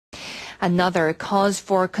Another cause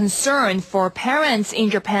for concern for parents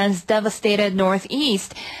in Japan's devastated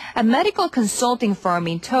northeast. A medical consulting firm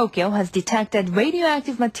in Tokyo has detected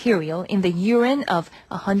radioactive material in the urine of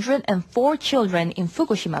 104 children in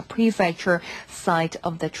Fukushima Prefecture, site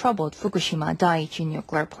of the troubled Fukushima Daiichi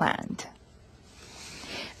nuclear plant.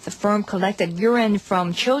 The firm collected urine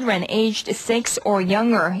from children aged 6 or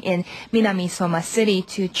younger in Minamisoma City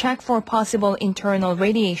to check for possible internal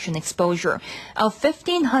radiation exposure. Of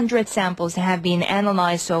 1,500 samples that have been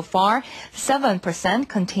analyzed so far, 7%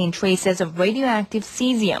 contain traces of radioactive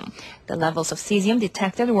cesium. The levels of cesium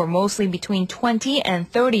detected were mostly between 20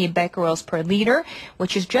 and 30 becquerels per liter,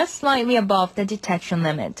 which is just slightly above the detection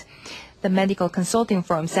limit. The medical consulting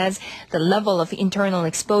firm says the level of internal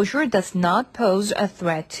exposure does not pose a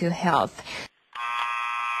threat to health.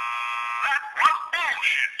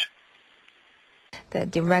 The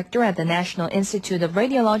director at the National Institute of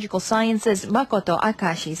Radiological Sciences, Makoto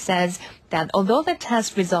Akashi, says that although the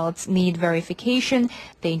test results need verification,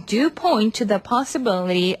 they do point to the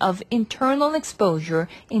possibility of internal exposure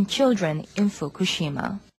in children in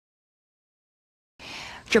Fukushima.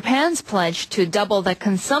 Japan's pledge to double the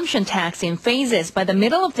consumption tax in phases by the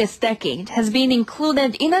middle of this decade has been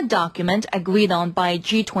included in a document agreed on by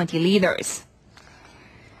G20 leaders.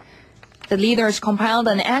 The leaders compiled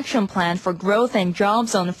an action plan for growth and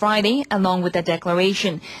jobs on Friday, along with a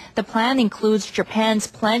declaration. The plan includes Japan's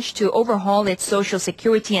pledge to overhaul its social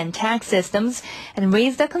security and tax systems and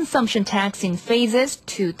raise the consumption tax in phases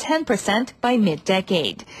to 10% by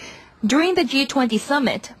mid-decade. During the G20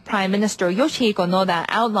 summit, Prime Minister Yoshihiko Noda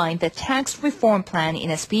outlined the tax reform plan in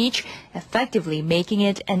a speech, effectively making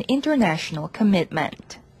it an international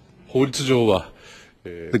commitment.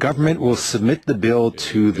 The government will submit the bill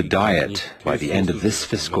to the Diet by the end of this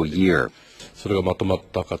fiscal year.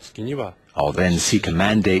 I'll then seek a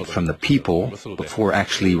mandate from the people before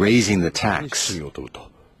actually raising the tax.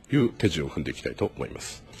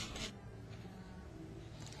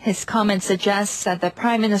 His comment suggests that the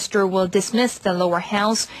Prime Minister will dismiss the lower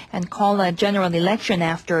house and call a general election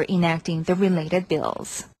after enacting the related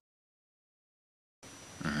bills.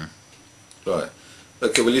 Right.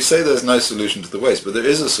 Okay, well, you say there's no solution to the waste, but there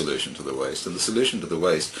is a solution to the waste, and the solution to the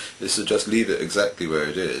waste is to just leave it exactly where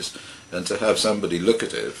it is and to have somebody look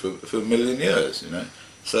at it for a million years, you know.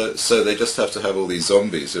 So they just have to have all these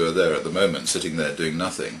zombies who are there at the moment sitting there doing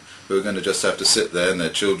nothing, who are going to just have to sit there, and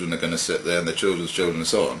their children are going to sit there, and their children's children and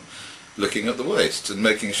so on, looking at the waste and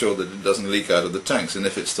making sure that it doesn't leak out of the tanks. And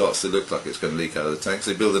if it starts to look like it's going to leak out of the tanks,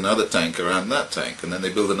 they build another tank around that tank, and then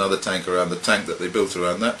they build another tank around the tank that they built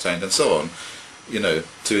around that tank, and so on, you know,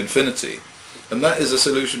 to infinity. And that is a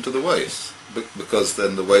solution to the waste, because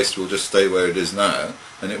then the waste will just stay where it is now,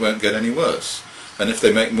 and it won't get any worse. And if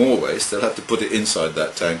they make more waste, they'll have to put it inside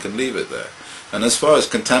that tank and leave it there. And as far as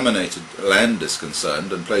contaminated land is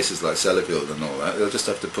concerned, and places like Sellafield and all that, they'll just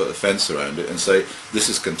have to put a fence around it and say, this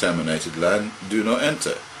is contaminated land, do not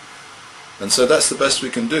enter. And so that's the best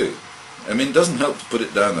we can do. I mean, it doesn't help to put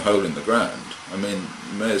it down the hole in the ground. I mean,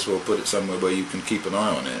 you may as well put it somewhere where you can keep an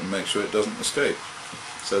eye on it and make sure it doesn't escape.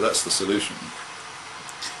 So that's the solution.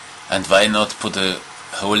 And why not put a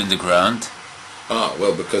hole in the ground? Ah,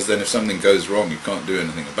 well, because then if something goes wrong, you can't do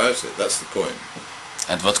anything about it. That's the point.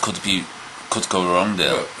 And what could go wrong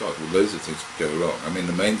there? Oh, God, well, loads of things could go wrong. I mean,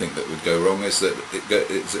 the main thing that would go wrong is that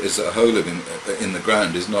it's a hole in the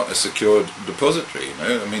ground is not a secured depository, you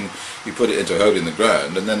know? I mean, you put it into a hole in the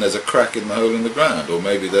ground, and then there's a crack in the hole in the ground, or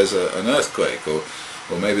maybe there's an earthquake, or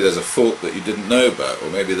maybe there's a fault that you didn't know about, or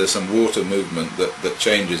maybe there's some water movement that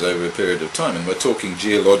changes over a period of time. And we're talking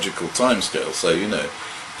geological timescale, so, you know,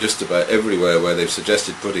 just about everywhere where they've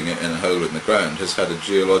suggested putting it in a hole in the ground has had a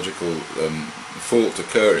geological fault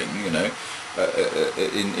occurring, you know,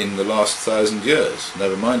 in the last 1,000 years.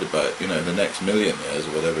 Never mind about, you know, the next million years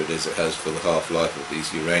or whatever it is it has for the half-life of these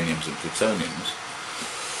uraniums and plutoniums.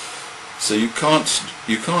 So you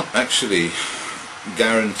can't actually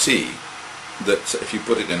guarantee that if you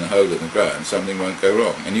put it in a hole in the ground, something won't go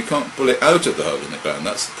wrong. And you can't pull it out of the hole in the ground.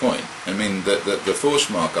 That's the point. I mean, the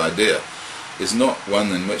Forschmark idea is not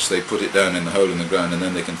one in which they put it down in the hole in the ground and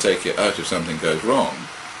then they can take it out if something goes wrong.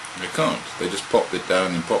 They can't. They just pop it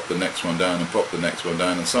down and pop the next one down and pop the next one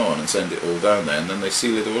down and so on and send it all down there, and then they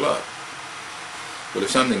seal it all up. Well,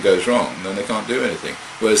 if something goes wrong, then they can't do anything.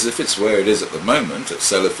 Whereas if it's where it is at the moment, at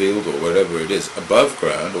Sellafield or wherever it is, above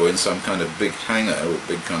ground or in some kind of big hangar or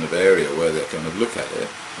big kind of area where they kind of look at it,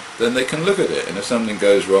 then they can look at it. And if something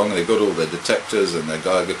goes wrong, they've got all their detectors and their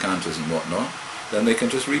Geiger counters and whatnot, then they can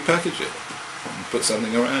just repackage it and put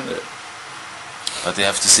something around it. But they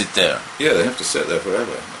have to sit there. Yeah, they have to sit there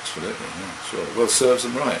forever. Absolutely, yeah, sure. Well, it serves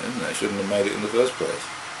them right, isn't it? They shouldn't have made it in the first place.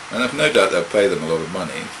 And I've no doubt they'll pay them a lot of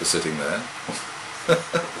money for sitting there.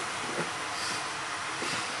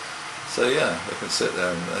 So yeah, they can sit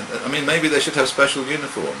there and I mean, maybe they should have special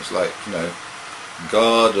uniforms, like, you know,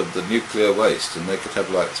 guard of the nuclear waste, and they could have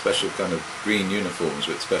like special kind of green uniforms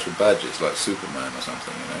with special badges, like Superman or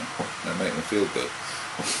something, you know. That make them feel good.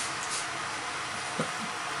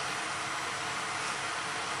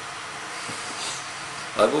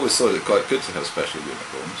 I've always thought it quite good to have special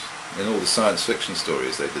uniforms. In all the science fiction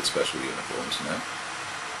stories they did special uniforms, you know.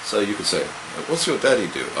 So you could say, what's your daddy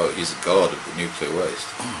do? Oh, he's a guard of the nuclear waste.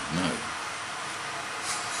 Oh, no.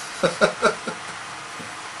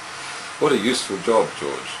 What a useful job,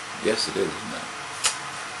 George. Yes, it is, isn't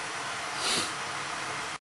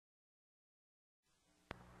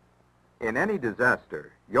it? In any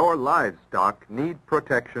disaster, your livestock need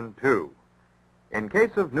protection too. In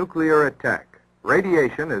case of nuclear attack,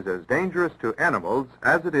 radiation is as dangerous to animals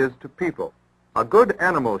as it is to people. A good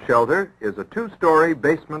animal shelter is a 2-story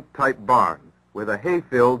basement-type barn with a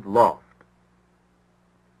hay-filled loft.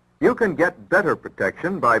 You can get better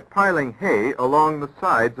protection by piling hay along the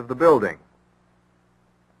sides of the building.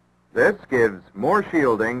 This gives more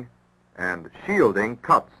shielding, and shielding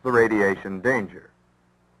cuts the radiation danger.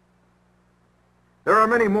 There are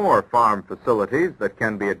many more farm facilities that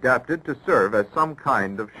can be adapted to serve as some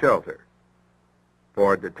kind of shelter.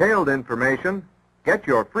 For detailed information, get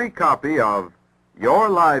your free copy of Your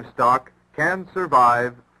Livestock Can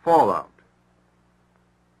Survive Fallout.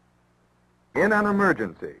 In an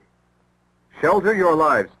emergency, shelter your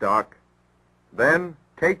livestock, then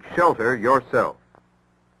take shelter yourself.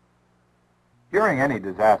 During any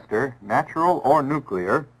disaster, natural or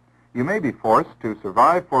nuclear, you may be forced to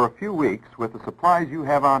survive for a few weeks with the supplies you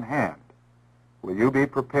have on hand. Will you be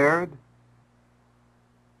prepared?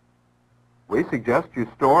 We suggest you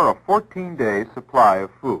store a 14-day supply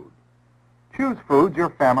of food. Choose foods your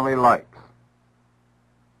family likes,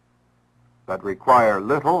 that require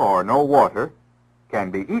little or no water,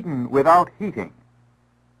 can be eaten without heating,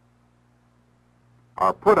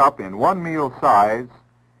 are put up in one meal size,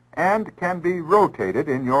 and can be rotated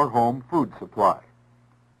in your home food supply.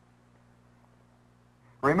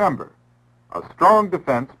 Remember, a strong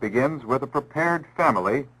defense begins with a prepared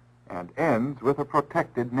family and ends with a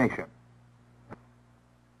protected nation.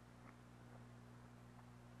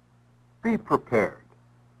 Be prepared.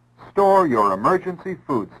 Store your emergency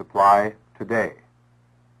food supply today.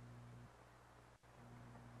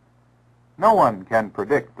 No one can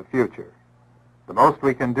predict the future. The most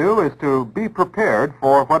we can do is to be prepared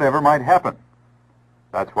for whatever might happen.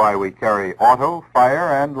 That's why we carry auto,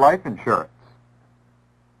 fire, and life insurance.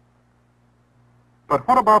 But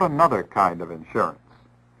what about another kind of insurance?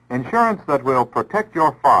 Insurance that will protect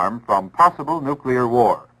your farm from possible nuclear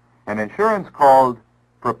war. An insurance called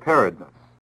preparedness.